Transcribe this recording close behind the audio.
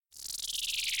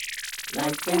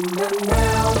Life in the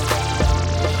now,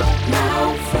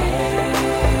 now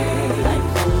phase.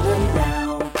 Life in the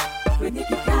now, with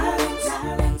Nikki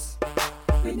Collins,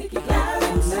 with Nikki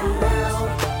Collins now,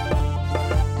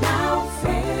 now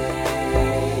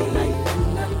phase. Life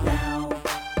in the now,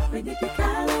 with Nikki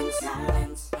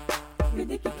Collins, with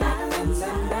Nikki Collins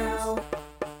now,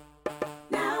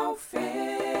 now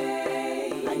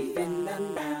phase. Life in the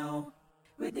now,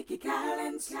 with Nikki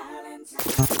Collins.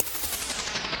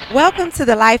 Welcome to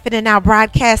the Life in the Now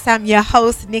broadcast. I'm your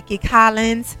host, Nikki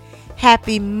Collins.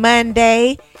 Happy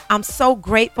Monday. I'm so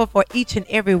grateful for each and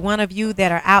every one of you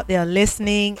that are out there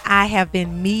listening. I have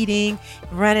been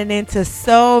running into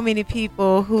so many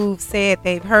people who've said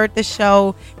they've heard the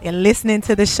show, they're listening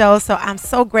to the show. So I'm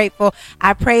so grateful.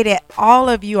 I pray that all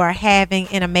of you are having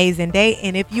an amazing day.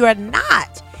 And if you are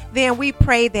not, then we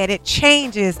pray that it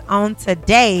changes on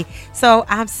today. So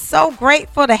I'm so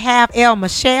grateful to have El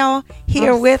Michelle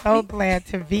here with me. I'm so glad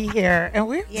to be here. And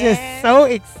we're Yes. just so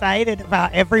excited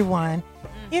about everyone,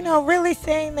 you know, really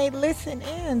saying they listen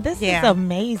in. This is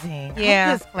amazing.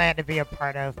 Yeah. I'm just glad to be a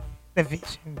part of the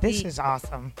vision. This is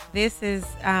awesome. This is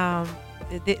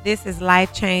this is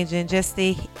life changing. Just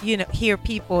to hear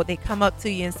people, they come up to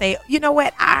you and say, you know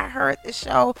what, I heard the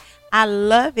show. I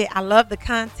love it. I love the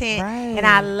content, and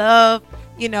I love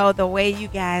the way you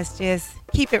guys just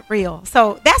keep it real.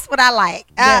 So that's what I like.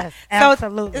 Yes,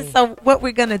 absolutely. So what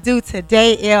we're gonna do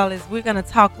today, El, is we're gonna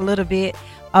talk a little bit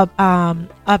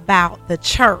about the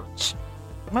church.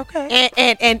 Okay.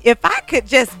 And if I could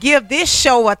just give this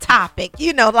show a topic,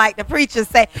 like the preachers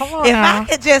say, I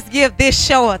could just give this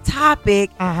show a topic,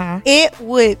 it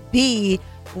would be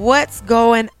what's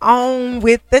going on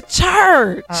with the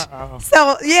church.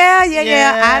 So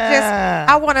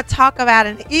I want to talk about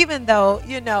it. Even though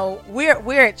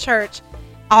we're at church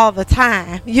all the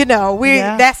time,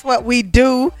 that's what we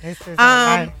do. This is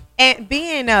and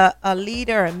being a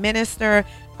leader, a minister,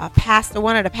 a pastor,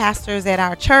 one of the pastors at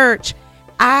our church,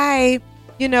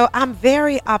 I'm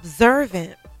very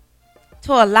observant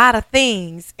to a lot of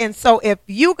things. And so if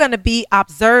you're going to be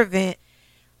observant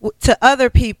to other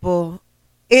people,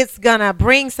 it's going to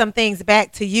bring some things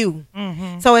back to you.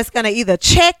 Mm-hmm. So it's going to either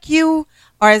check you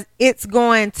or it's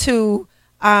going to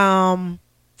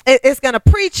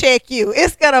pre-check you.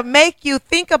 It's going to make you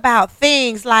think about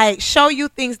things, like show you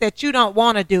things that you don't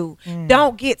want to do.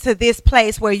 Don't get to this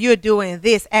place where you're doing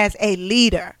this as a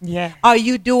leader. Yeah. Are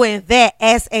you doing that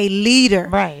as a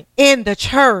leader in the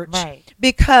church? Right.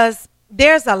 Because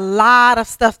there's a lot of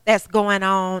stuff that's going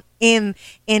on in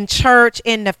church,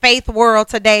 in the faith world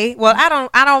today. Well, I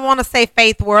don't want to say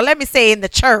faith world. Let me say in the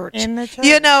church. In the church.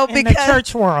 Because in the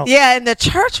church world. Yeah, in the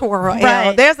church world.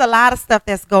 Right. There's a lot of stuff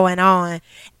that's going on,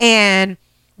 and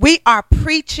we are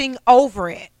preaching over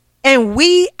it. And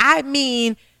I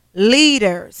mean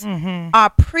leaders are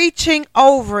preaching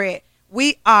over it.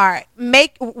 We're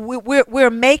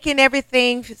making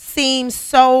everything seem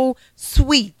so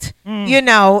sweet,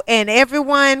 and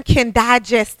everyone can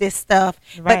digest this stuff.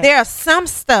 Right. But there are some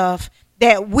stuff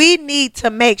that we need to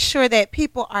make sure that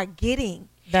people are getting.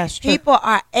 That's true. People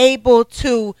are able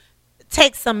to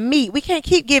take some meat. We can't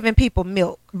keep giving people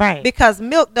milk. Right. Because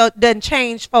milk doesn't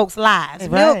change folks' lives.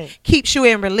 Right. Milk keeps you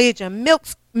in religion.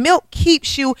 Milk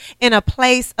keeps you in a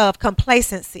place of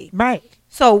complacency. Right.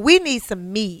 So we need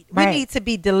some meat. Right. We need to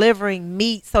be delivering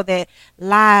meat so that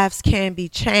lives can be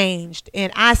changed.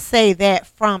 And I say that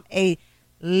from a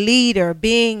leader,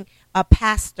 being a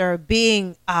pastor,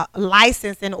 being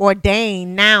licensed and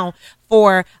ordained now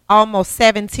for almost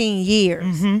 17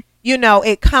 years.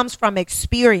 It comes from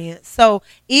experience. So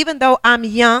even though I'm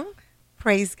young,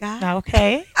 praise God.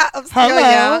 Okay. I'm still Hello.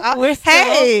 young. We're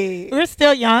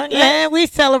still young. Yeah, we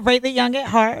celebrate the young at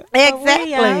heart.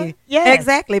 Exactly. Yes.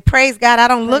 Exactly. Praise God. I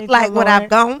don't look Praise like the what Lord. I've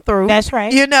gone through. That's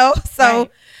right. So, Right.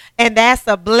 and that's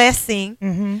a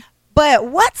blessing. But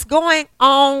what's going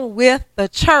on with the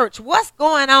church? What's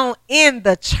going on in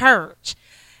the church?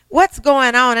 What's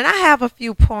going on? And I have a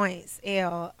few points,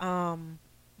 El. I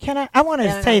want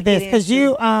to say this because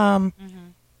you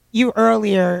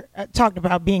earlier talked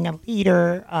about being a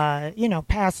leader,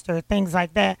 pastor, things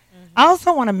like that. I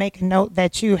also want to make a note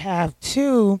that you have,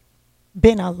 too,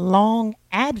 been a long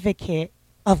advocate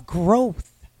of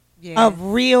growth, of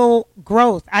real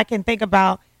growth. I can think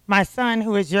about my son,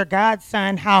 who is your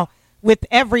godson, how with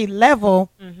every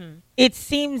level, it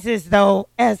seems as though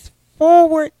as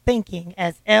forward thinking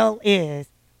as El is,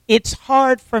 it's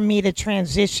hard for me to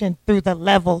transition through the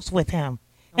levels with him.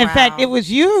 In fact, it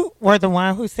was you were the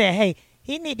one who said, hey,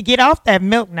 he need to get off that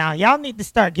milk now. Y'all need to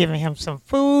start giving him some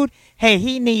food. Hey,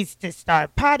 he needs to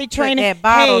start potty training. Put that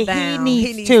bottle hey, down.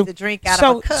 He needs to drink out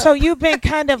of a cup. So you've been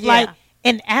kind of like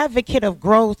an advocate of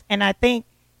growth, and I think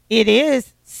it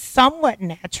is somewhat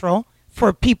natural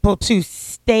for people to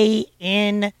stay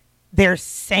in their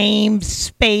same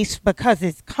space because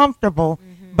it's comfortable,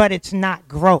 but it's not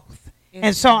growth.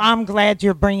 And so I'm glad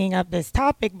you're bringing up this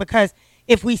topic, because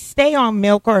if we stay on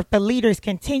milk, or if the leaders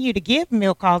continue to give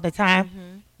milk all the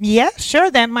time, yeah, sure,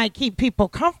 that might keep people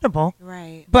comfortable.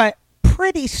 Right. But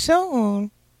pretty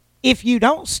soon, if you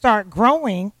don't start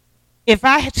growing, if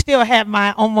I still have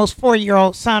my almost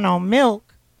 4-year-old son on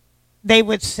milk, they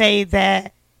would say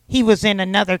that he was in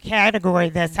another category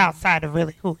that's outside of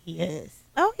really who he is.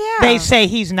 Oh, yeah. They say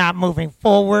he's not moving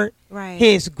forward. Right.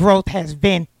 His growth has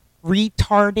been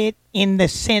retarded in the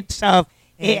sense of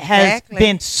it has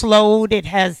been slowed. It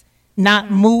has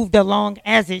not moved along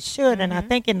as it should. And I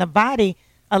think in the body,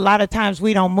 a lot of times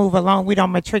we don't move along. We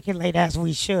don't matriculate as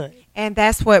we should. And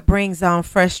that's what brings on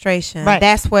frustration. Right.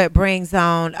 That's what brings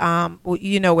on,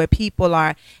 where people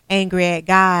are angry at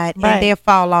God, Right. and they'll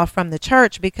fall off from the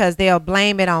church because they'll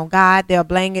blame it on God. They'll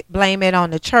blame it on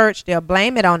the church. They'll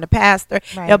blame it on the pastor.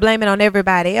 Right. They'll blame it on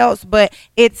everybody else. But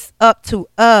it's up to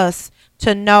us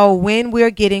to know when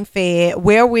we're getting fed,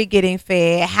 where we're getting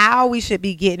fed, how we should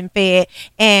be getting fed,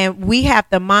 and we have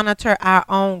to monitor our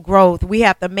own growth. We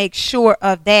have to make sure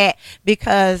of that,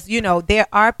 because there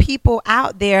are people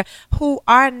out there who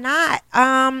are not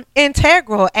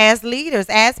integral as leaders,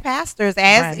 as pastors,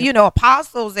 as Right.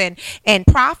 Apostles and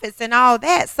prophets and all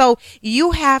that. So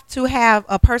you have to have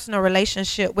a personal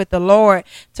relationship with the Lord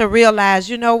to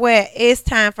realize, what, it's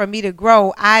time for me to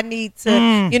grow. I need to,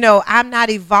 I'm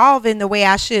not evolving the way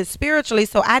I should spiritually,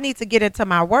 so I need to get into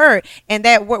my word. And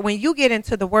that word, when you get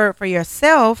into the word for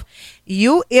yourself,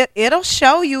 it'll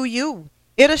show you.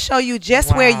 It'll show you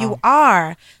just where you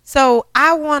are. So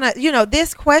I want to,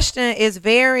 this question is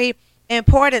very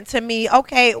important to me.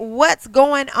 Okay, what's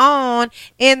going on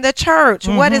in the church?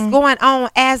 What is going on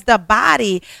as the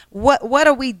body? What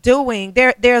are we doing?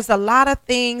 There's a lot of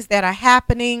things that are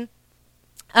happening.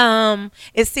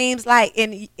 It seems like,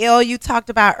 in you talked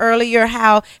about earlier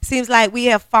how it seems like we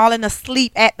have fallen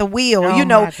asleep at the wheel.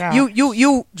 Oh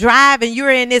You drive and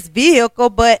you're in this vehicle,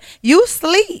 but you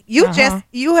sleep. You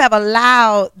have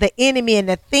allowed the enemy and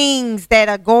the things that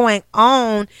are going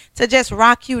on to just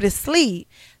rock you to sleep.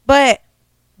 But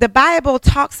the Bible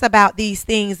talks about these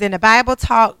things, and the Bible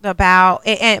talked about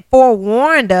and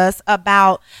forewarned us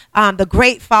about the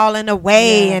great falling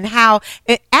away, and how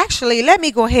it actually, let me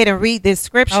go ahead and read this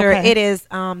scripture. Okay. It is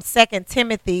 2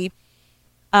 Timothy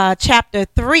chapter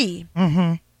 3.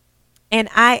 And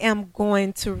I am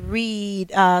going to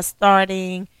read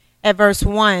starting at verse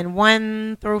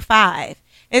 1 through 5.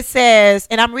 It says,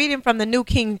 and I'm reading from the New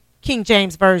King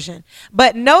James Version,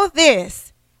 "But know this,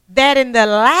 that in the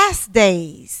last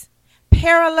days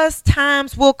perilous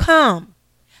times will come,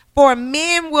 for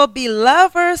men will be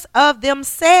lovers of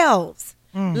themselves,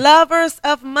 lovers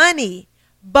of money,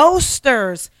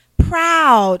 boasters,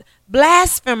 proud,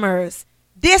 blasphemers,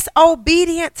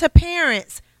 disobedient to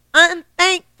parents,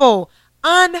 unthankful,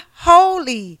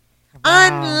 unholy,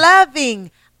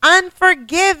 unloving,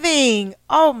 unforgiving,"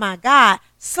 oh my God,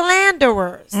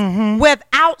 "slanderers,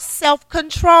 without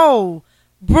self-control,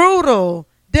 brutal,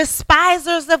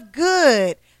 despisers of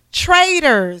good,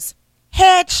 traitors,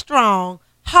 headstrong,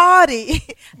 haughty,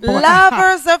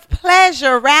 lovers of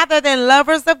pleasure rather than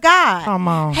lovers of God, Come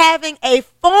on. having a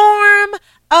form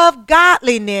of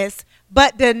godliness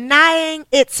but denying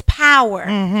its power.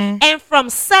 And from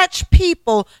such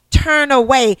people turn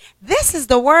away." This is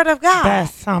the word of God.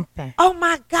 That's something. Oh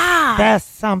my God. That's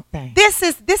something. This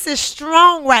is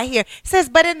strong right here. It says,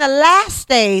 but in the last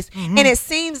days, and it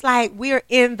seems like we're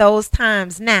in those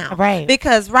times now. Right.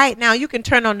 Because right now you can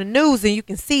turn on the news and you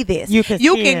can see this. You can see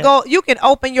it. go, you can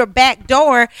open your back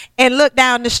door and look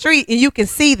down the street and you can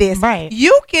see this. Right.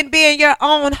 You can be in your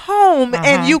own home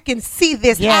and you can see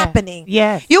this happening.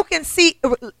 Yes. You can see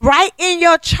right in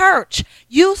your church.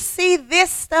 You see this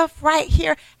stuff right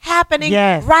here happening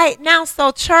right now.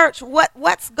 So church,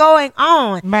 what's going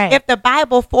on? Right. If the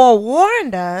Bible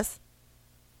forewarned us,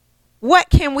 what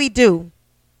can we do?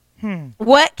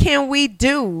 What can we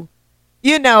do?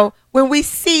 When we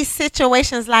see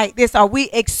situations like this, or we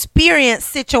experience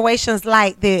situations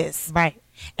like this. Right.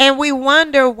 And we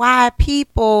wonder why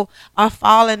people are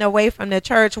falling away from the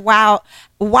church,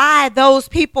 why those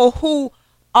people who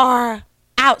are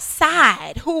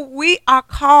outside, who we are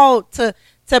called to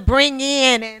bring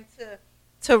in and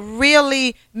to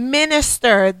really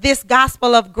minister this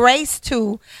gospel of grace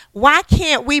to, why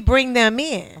can't we bring them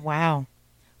in? Wow.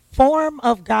 Form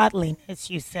of godliness,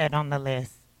 you said on the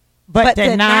list, but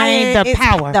denying the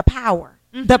power. The power.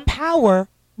 The power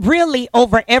really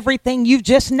over everything you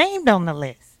just named on the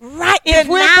list. Right. If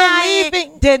we're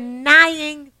believing,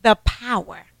 denying the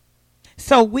power.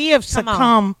 So we have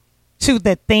succumbed to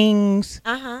the things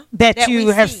that you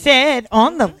have said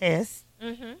on the list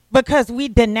because we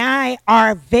deny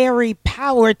our very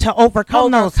power to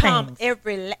overcome those things.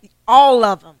 All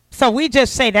of them. So we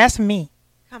just say, that's me.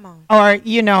 Come on. Or,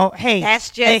 hey, that's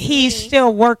just he's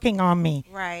still working on me.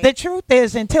 Right. The truth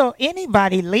is, until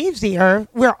anybody leaves the earth,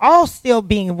 we're all still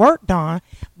being worked on.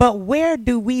 But where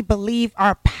do we believe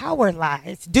our power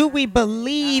lies? Do we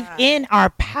believe in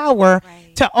our power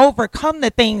to overcome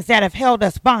the things that have held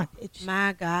us bondage?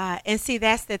 My God. And see,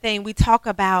 that's the thing. We talk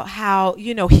about how,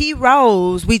 he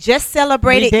rose. We just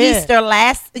celebrated Easter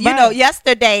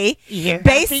yesterday.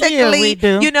 Basically,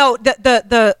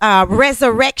 the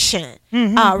resurrection.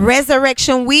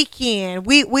 Resurrection weekend.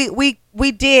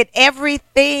 We did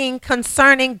everything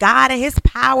concerning God and his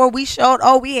power. We showed,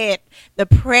 we had the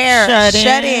prayer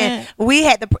shut in. We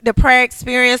had the prayer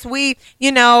experience. We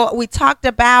talked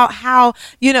about how,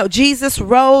 Jesus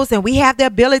rose and we have the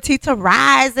ability to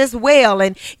rise as well.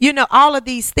 And, all of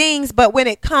these things. But when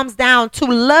it comes down to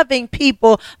loving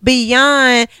people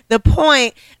beyond the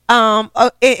point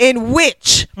in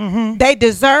which they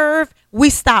deserve, we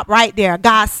stop right there.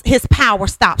 His power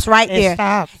stops right there.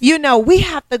 Stops. We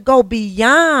have to go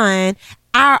beyond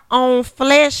our own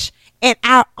flesh and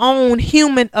our own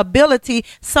human ability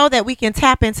so that we can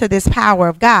tap into this power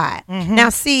of God. Now,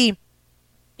 see,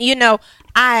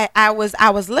 I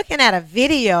was looking at a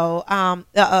video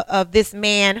of this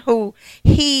man who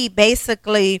he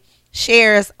basically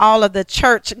shares all of the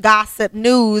church gossip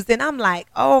news, and I'm like,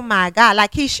 oh my God,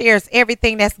 like he shares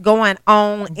everything that's going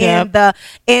on in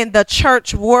the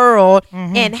church world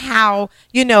and how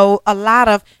a lot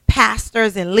of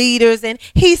pastors and leaders, and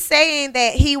he's saying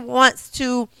that he wants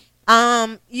to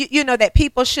that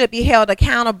people should be held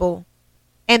accountable.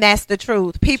 And that's the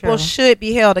truth. People should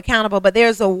be held accountable, but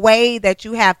there's a way that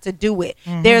you have to do it.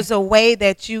 There's a way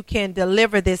that you can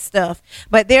deliver this stuff.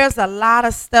 But there's a lot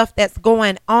of stuff that's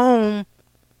going on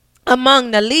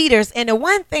among the leaders. And the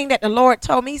one thing that the Lord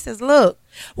told me, he says, look,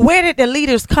 where did the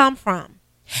leaders come from?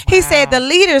 He said the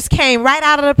leaders came right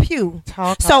out of the pew.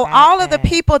 So all of the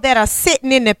people that are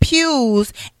sitting in the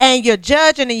pews and you're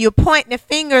judging and you're pointing the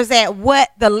fingers at what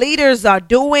the leaders are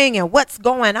doing and what's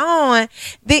going on,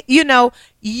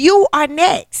 you are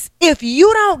next. If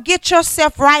you don't get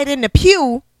yourself right in the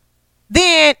pew,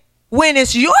 then when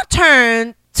it's your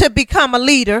turn to become a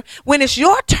leader, when it's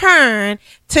your turn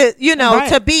to,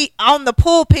 to be on the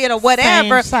pulpit or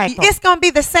whatever, it's going to be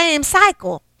the same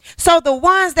cycle. So the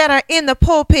ones that are in the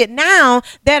pulpit now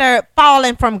that are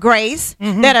falling from grace,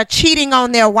 that are cheating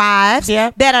on their wives,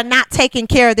 that are not taking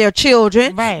care of their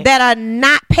children, that are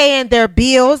not paying their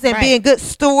bills and being good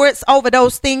stewards over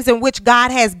those things in which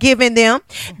God has given them,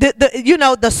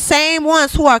 the same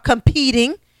ones who are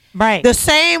competing, the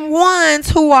same ones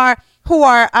who are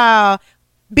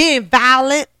being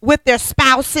violent with their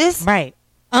spouses,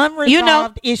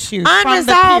 Unresolved issues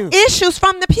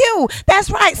from the pew. That's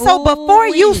right. So before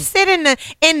you sit in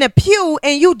the pew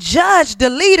and you judge the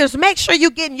leaders, make sure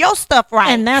you're getting your stuff right.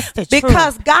 And that's the truth.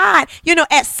 Because God,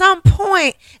 at some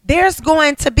point there's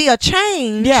going to be a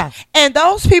change. Yeah. And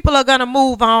those people are going to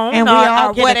move on and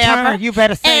or whatever. A turn. You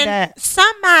better say and that.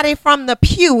 Somebody from the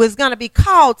pew is going to be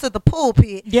called to the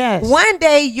pulpit. Yes. One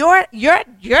day your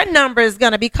number is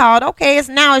going to be called. Okay, it's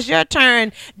your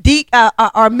turn,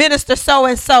 or minister so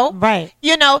and so. Right.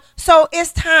 So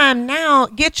it's time now.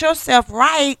 Get yourself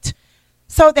right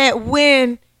so that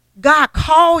when God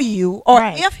call you or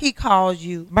if he calls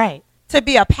you to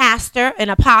be a pastor, an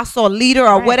apostle, a leader,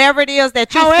 or whatever it is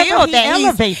that you feel that he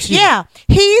elevates you. Yeah,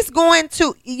 he's going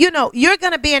to, you're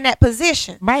going to be in that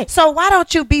position. Right. So why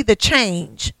don't you be the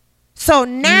change? So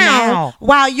now.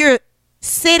 While you're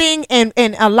sitting and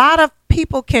a lot of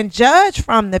people can judge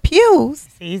from the pews.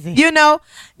 It's easy.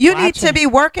 You need to be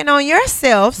working on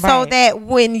yourself so that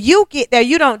when you get there,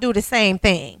 you don't do the same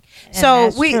thing. And so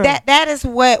that is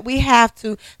what we have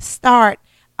to start.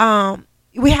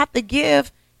 We have to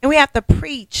give and we have to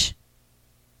preach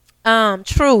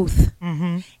truth.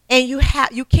 And you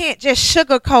can't just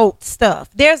sugarcoat stuff.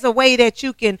 There's a way that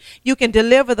you can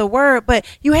deliver the word, but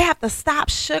you have to stop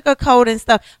sugarcoating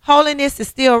stuff. Holiness is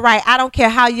still right. I don't care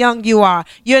how young you are.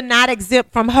 You're not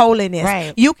exempt from holiness.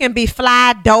 Right. You can be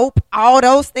fly, dope, all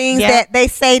those things that they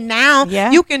say now.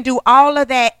 Yeah. You can do all of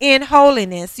that in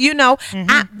holiness.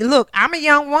 I'm a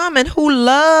young woman who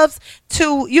loves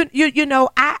to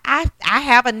I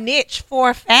have a niche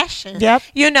for fashion. Yep.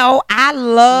 I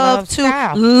love to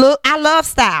style. look. I love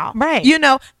style. Right.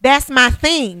 That's my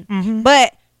thing.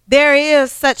 But there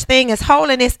is such thing as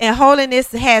holiness, and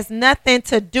holiness has nothing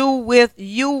to do with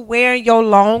you wearing your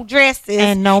long dresses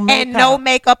and no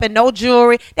makeup and no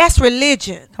jewelry. That's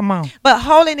religion. Come on. But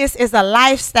holiness is a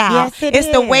lifestyle. Yes,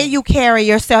 it's the way you carry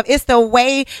yourself. It's the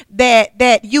way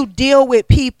that you deal with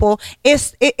people.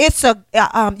 It's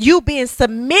you being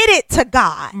submitted to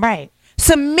God. Right.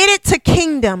 Submitted to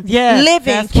kingdom,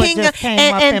 living kingdom,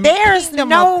 and there's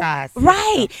no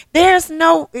right. There's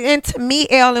no, and to me,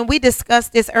 Ellen, we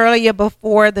discussed this earlier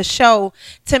before the show.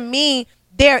 To me,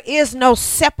 there is no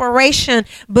separation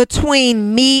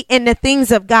between me and the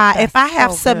things of God. If I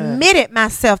have submitted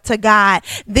myself to God,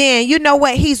 then you know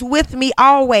what? He's with me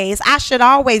always. I should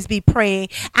always be praying.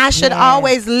 I should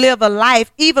always live a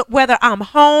life, even whether I'm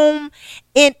home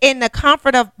in the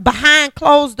comfort of behind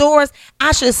closed doors.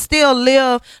 I should still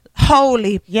live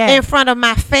holy in front of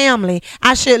my family.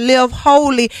 I should live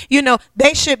holy. You know,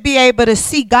 they should be able to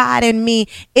see God in me.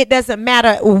 It doesn't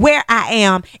matter where I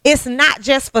am. It's not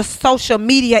just for social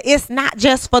media. It's not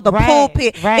just for the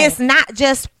pulpit. It's not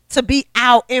just to be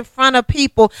out in front of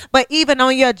people, but even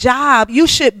on your job,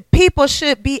 people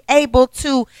should be able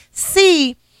to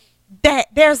see that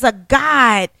there's a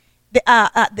God.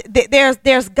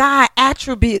 There's God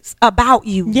attributes about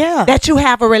you. That you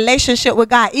have a relationship with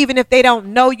God. Even if they don't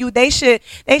know you, they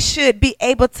should be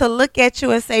able to look at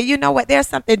you and say, you know what, there's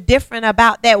something different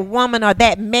about that woman or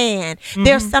that man.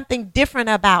 There's something different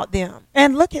about them.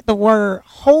 And look at the word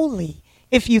holy.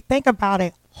 If you think about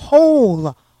it,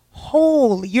 whole.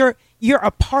 You're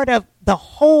a part of the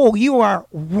whole. You are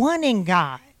one in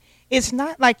God. It's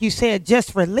not like you said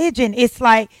just religion. It's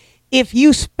like if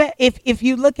you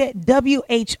look at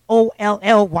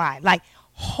WHOLLY, like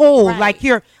whole, like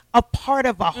you're a part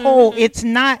of a whole. It's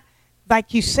not,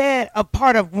 like you said, a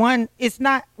part of one. It's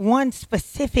not one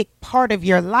specific part of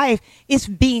your life. It's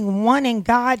being one in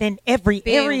God in every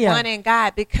area. One in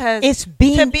God, because it's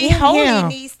being to be in holy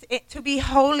Him. To be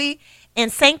holy and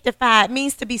sanctified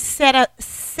means to be set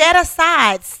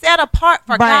aside, set apart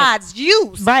for God's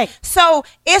use. So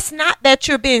it's not that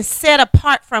you're being set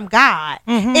apart from God.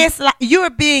 It's like you're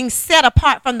being set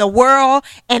apart from the world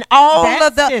and all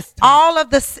of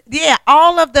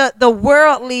the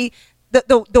worldly.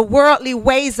 The worldly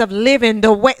ways of living,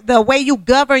 the way you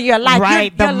govern your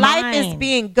life. Your life is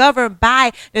being governed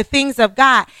by the things of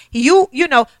God. You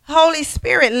know, Holy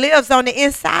Spirit lives on the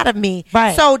inside of me.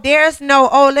 So there's no,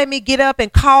 let me get up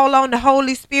and call on the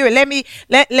Holy Spirit. Let me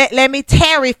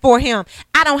tarry for him.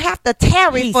 I don't have to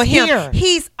tarry for him. Here.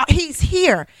 He's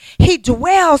here. He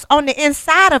dwells on the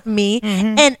inside of me,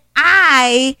 and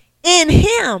I in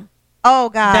him. Oh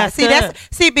God.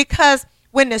 Because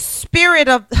when the Spirit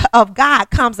of God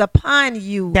comes upon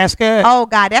you. That's good. Oh,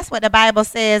 God. That's what the Bible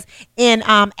says in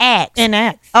Acts. In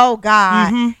Acts. Oh,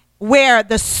 God. Where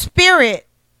the Spirit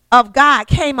of God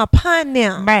came upon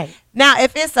them. Now,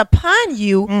 if it's upon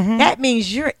you, that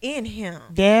means you're in him.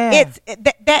 It's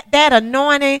that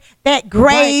anointing, that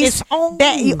grace. It's on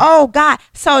you. Oh, God.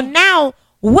 So now,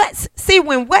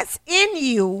 when what's in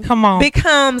you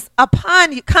comes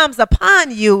upon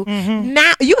you,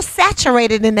 now you're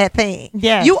saturated in that thing.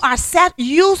 You are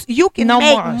you can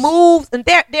make moves, and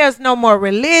there's no more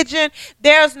religion.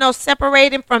 There's no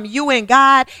separating from you and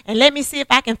God. And let me see if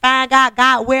I can find God.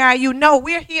 God, where are you? No,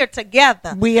 we're here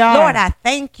together. We are. Lord, I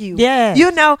thank you. You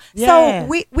know, so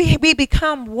we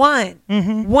become one,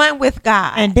 one with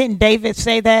God. And didn't David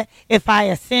say that if I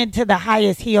ascend to the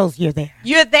highest hills, you're there.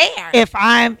 You're there. If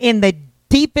I'm in the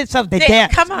deepest of the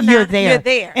depths, you're there. You're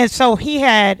there. And so he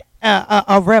had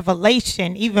a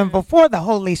revelation even before the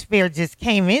Holy Spirit just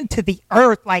came into the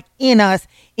earth, like in us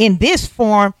in this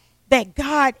form, that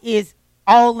God is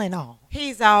all in all.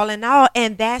 He's all in all.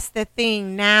 And that's the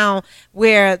thing now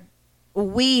where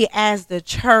we as the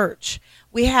church,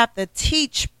 we have to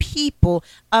teach people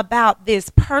about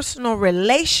this personal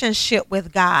relationship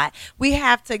with God. We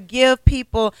have to give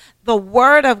people the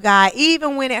word of God,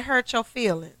 even when it hurts your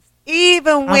feelings.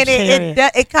 Even when it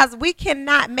does, because we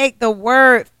cannot make the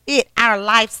word fit our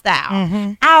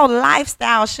lifestyle. Our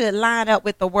lifestyle should line up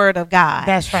with the word of God.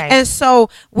 That's right. And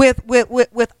so with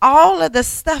all of the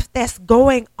stuff that's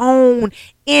going on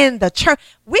in the church,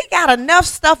 we got enough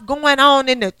stuff going on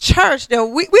in the church that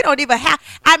we don't even have.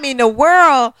 I mean, the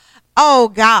world, oh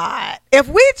God, if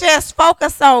we just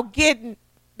focus on getting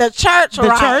the church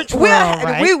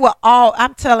right, we will all,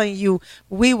 I'm telling you,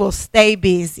 we will stay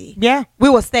busy. We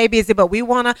will stay busy, but we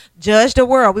want to judge the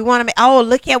world. We want to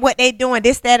look at what they doing,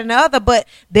 this, that, and the other. But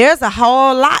there's a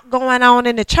whole lot going on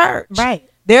in the church.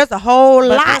 There's a whole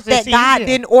lot that God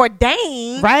didn't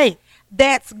ordain.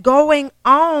 That's going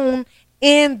on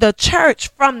in the church,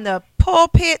 from the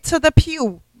pulpit to the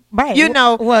pew. Right. You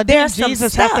know, well, there's did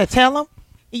Jesus some have to stuff. tell him,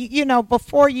 you know,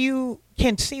 before you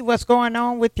can see what's going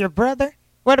on with your brother,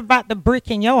 what about the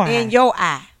brick in your eye? In your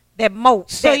eye. That mote.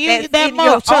 So that's that in mote.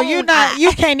 your So own you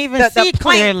eye. can't even The see plank.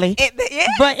 clearly. Yeah.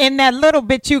 But in that little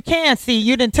bit you can see,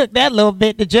 you done took that little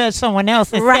bit to judge someone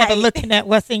else instead Right. of looking at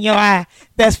what's in your eye.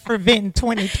 That's preventing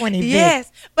 2020 vision.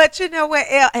 Yes, but you know what?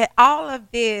 All of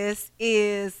this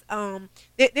is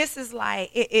this is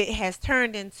like it has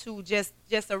turned into just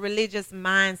a religious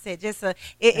mindset.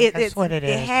 That's what it is.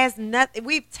 It has nothing.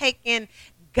 We've taken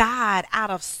God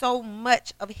out of so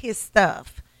much of His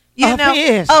stuff.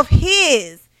 Of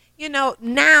His. You know,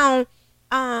 now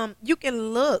you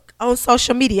can look on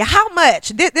social media. How much?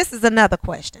 This is another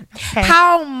question. Okay.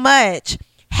 How much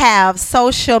have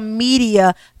social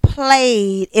media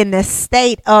played in the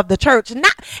state of the church?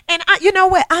 You know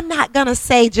what? I'm not gonna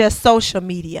say just social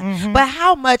media, but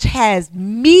how much has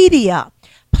media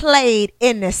played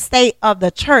in the state of the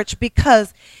church?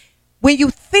 Because when you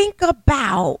think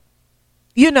about,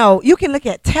 you know, you can look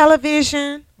at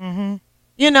television.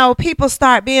 You know, people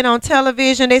start being on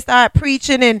television, they start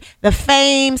preaching, and the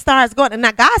fame starts going.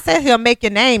 Now, God said He'll make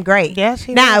your name great. Yes,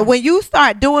 He Now, will. when you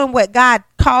start doing what God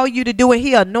called you to do and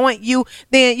He anoint you,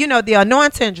 then, you know, the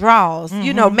anointing draws.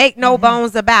 You know, make no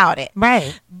bones about it.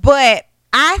 Right. But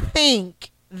I think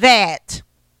that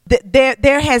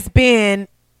there has been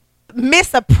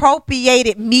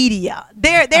misappropriated media.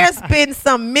 There's been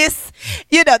some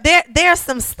there's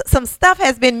some stuff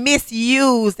has been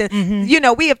misused, and you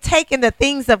know, we have taken the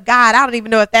things of God. I don't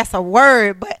even know if that's a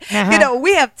word, but you know,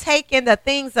 we have taken the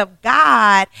things of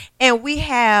God and we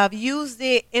have used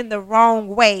it in the wrong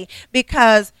way,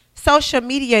 because social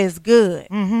media is good.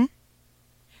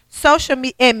 Social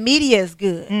media is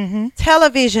good.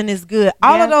 Television is good.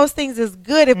 All of those things is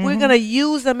good if we're gonna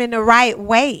use them in the right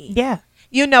way. Yeah.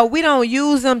 You know, we don't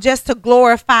use them just to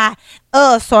glorify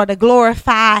us or to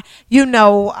glorify, you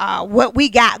know, what we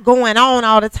got going on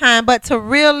all the time, but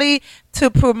to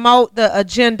promote the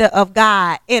agenda of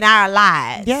God in our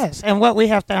lives. Yes. And what we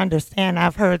have to understand,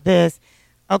 I've heard this.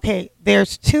 Okay,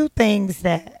 there's two things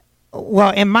that,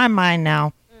 well, in my mind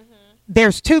now,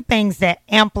 there's two things that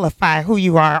amplify who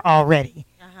you are already.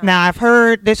 Now, I've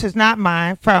heard, this is not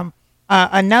mine, from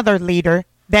another leader,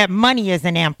 that money is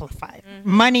an amplifier.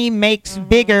 Money makes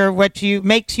bigger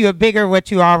makes you a bigger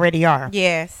what you already are.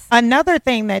 Yes. Another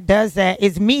thing that does that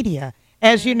is media.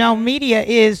 As you know, media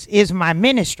is my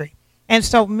ministry. And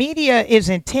so media is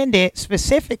intended,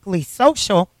 specifically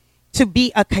social, to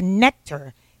be a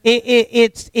connector.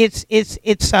 It's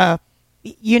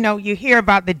you know, you hear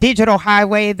about the digital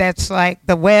highway, that's like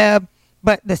the web,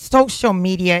 but the social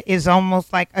media is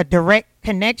almost like a direct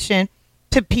connection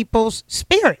to people's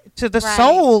spirit, to the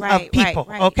soul of people,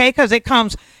 okay? Because it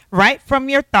comes right from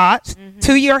your thoughts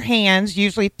to your hands,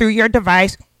 usually through your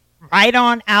device, right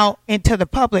on out into the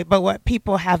public. But what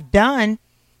people have done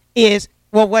is,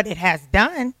 well, what it has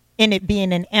done, in it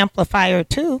being an amplifier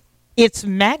too, it's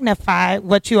magnified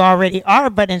what you already are,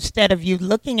 but instead of you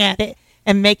looking at it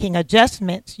and making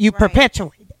adjustments, you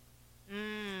perpetuate it.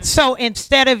 So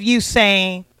instead of you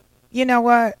saying, you know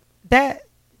what, that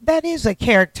is a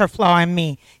character flaw in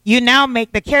me, you now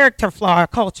make the character flaw a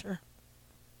culture.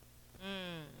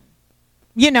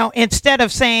 You know, instead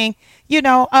of saying,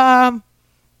 I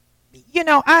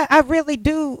really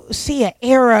do see an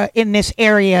error in this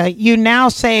area. You now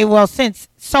say, well, since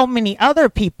so many other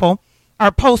people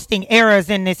are posting errors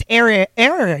in this area,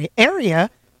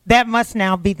 that must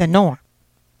now be the norm.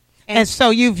 And so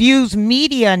you've used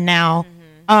media now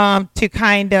to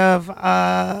kind of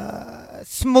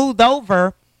smooth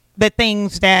over the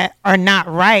things that are not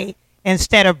right,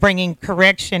 instead of bringing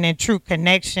correction and true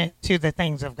connection to the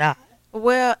things of God.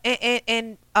 Well,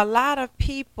 and a lot of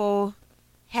people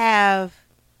have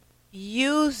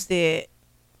used it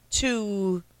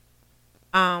to,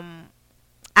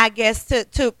 I guess,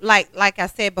 to like I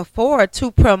said before,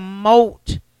 to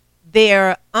promote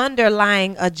their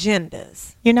underlying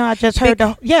agendas. You know, I just heard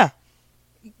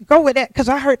go with that, because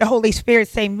I heard the Holy Spirit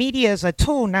say media is a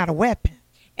tool, not a weapon.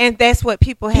 And that's what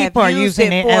people have are used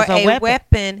using it it for, as a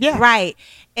weapon. Yeah. Right.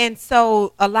 And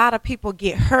so a lot of people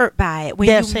get hurt by it when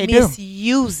Yes, you they do.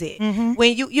 misuse it.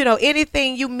 When you know,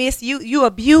 anything you you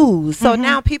abuse. So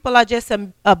now people are just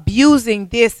abusing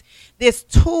this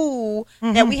tool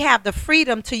that we have the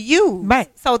freedom to use. Right.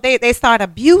 So they start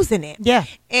abusing it. Yeah.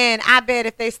 And I bet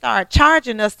if they start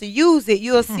charging us to use it,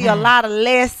 you'll see a lot of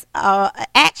less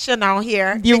action on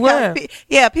here. You Because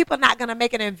will. People are not going to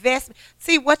make an investment.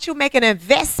 See, what you make an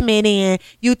investment in,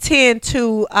 you tend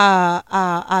to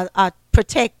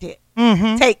protect it.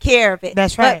 take care of it.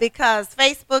 That's right. But because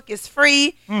Facebook is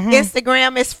free,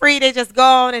 Instagram is free, they just go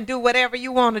on and do whatever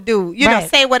you want to do. You know,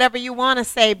 say whatever you want to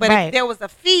say. But if there was a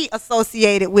fee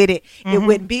associated with it, it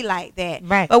wouldn't be like that.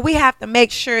 Right. But we have to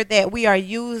make sure that we are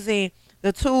using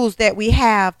the tools that we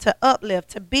have to uplift,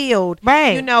 to build,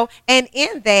 you know, and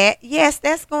in that, yes,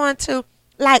 that's going to,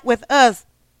 like with us,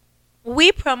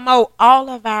 we promote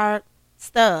all of our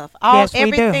stuff,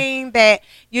 everything that,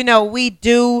 you know, we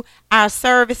do, our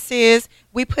services,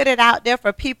 we put it out there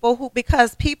for people who,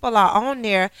 because people are on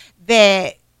there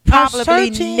that probably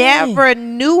never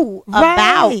knew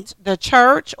about the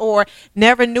church or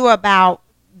never knew about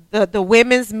the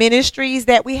women's ministries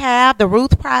that we have, the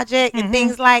Ruth Project and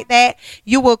things like that.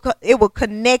 It will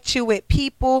connect you with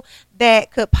people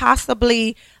that could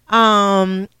possibly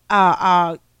bless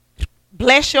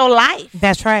your life.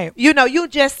 That's right. You know, you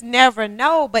just never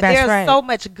know, but there's so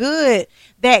much good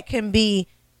that can be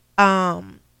that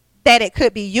it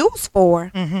could be used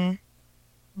for.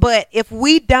 But if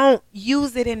we don't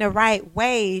use it in the right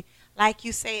way, like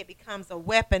you say, it becomes a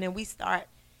weapon and we start,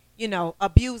 you know,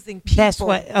 abusing people. That's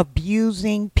what,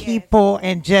 abusing people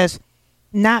and just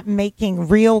not making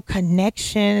real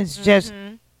connections, just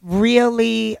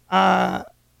really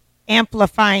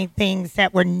amplifying things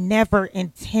that were never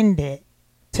intended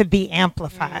to be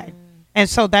amplified. And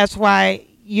so that's why,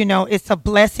 you know, it's a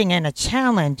blessing and a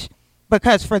challenge,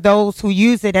 because for those who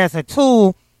use it as a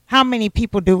tool, how many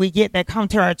people do we get that come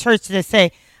to our church that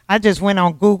say, I just went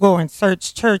on Google and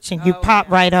searched church and you pop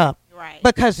right up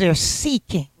because they're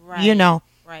seeking, you know.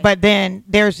 But then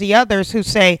there's the others who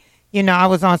say, you know, I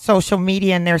was on social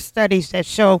media and there's studies that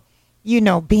show, you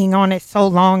know, being on it so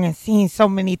long and seeing so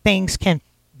many things can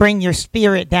bring your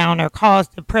spirit down or cause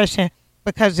depression,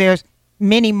 because there's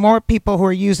many more people who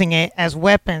are using it as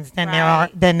weapons than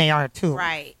they are tools.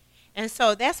 Right. And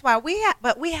so that's why we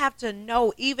have to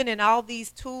know, even in all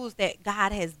these tools that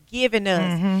God has given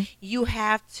us, you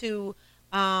have to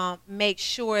make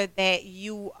sure that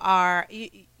you are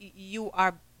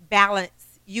balanced,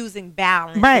 using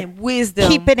balance and wisdom.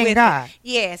 Keep it in God.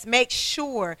 Yes, make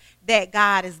sure that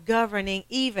God is governing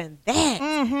even that.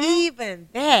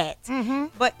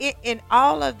 But in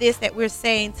all of this that we're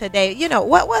saying today, you know,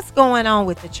 what's going on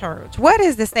with the church? What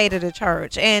is the state of the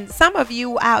church? And some of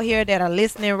you out here that are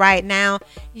listening right now,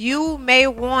 you may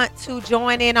want to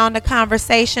join in on the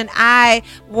conversation. I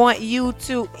want you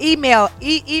to email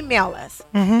us.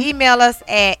 Email us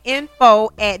at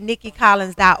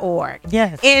info@NikkiCollins.org.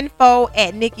 Yes.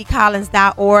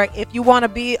 info@NikkiCollins.org. If you want to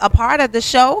be a part of the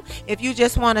show, if you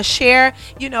just want to share,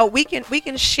 you know, we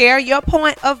can share your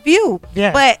point of view.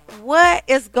 Yes. But what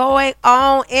is going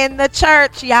on in the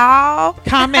church, y'all?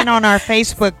 Comment on our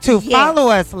Facebook too. Yes. Follow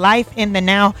us, Life in the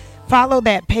Now. Follow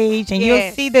that page and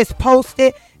you'll see this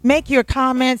posted. Make your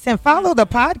comments and follow the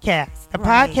podcast. The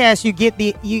podcast, you get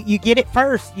you get it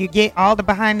first. You get all the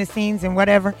behind the scenes and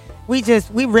whatever. We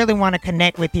really want to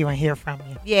connect with you and hear from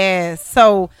you. Yes.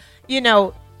 So, you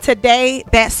know, today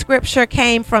that scripture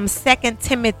came from 2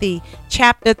 Timothy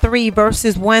chapter 3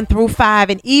 verses 1 through 5.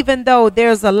 And even though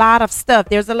there's a lot of stuff,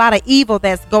 there's a lot of evil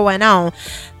that's going on,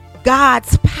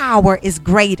 God's power is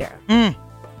greater.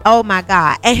 Oh my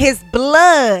God. And his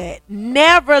blood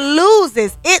never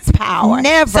loses its power.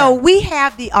 Never. So we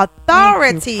have the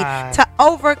authority to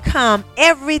overcome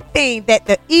everything that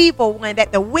the evil one,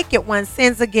 that the wicked one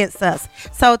sends against us.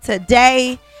 So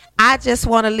today, I just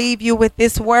want to leave you with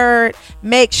this word.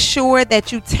 Make sure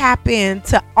that you tap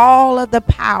into all of the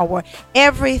power,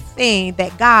 everything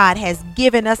that God has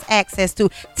given us access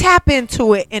to. Tap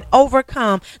into it and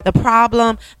overcome the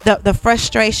problem, the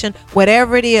frustration,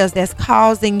 whatever it is that's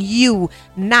causing you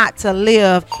not to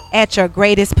live at your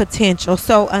greatest potential.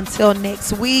 So until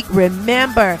next week,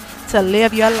 remember to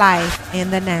live your life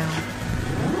in the now.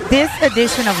 This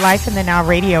edition of Life in the Now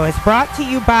Radio is brought to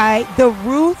you by the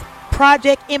Ruth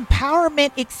Project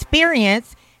Empowerment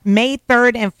Experience, May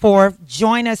 3rd and 4th.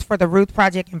 Join us for the Ruth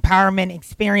Project Empowerment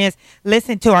Experience.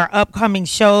 Listen to our upcoming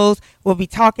shows. We'll be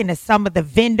talking to some of the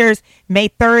vendors. May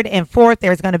 3rd and 4th,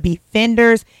 there's going to be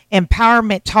vendors,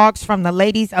 empowerment talks from the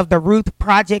ladies of the Ruth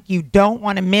Project. You don't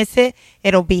want to miss it.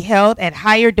 It'll be held at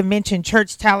Higher Dimension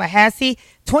Church, Tallahassee,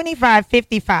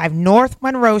 2555 North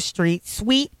Monroe Street,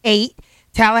 Suite 8,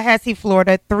 Tallahassee,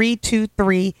 Florida,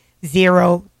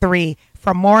 32303.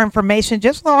 For more information,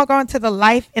 just log on to the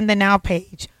Life in the Now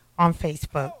page on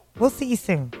Facebook. We'll see you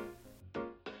soon.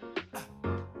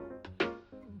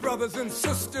 Brothers and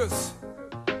sisters,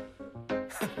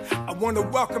 I want to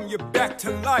welcome you back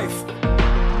to life.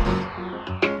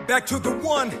 Back to the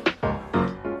one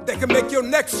that can make your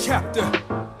next chapter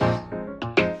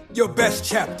your best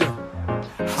chapter.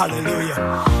 Hallelujah.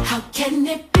 How can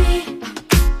it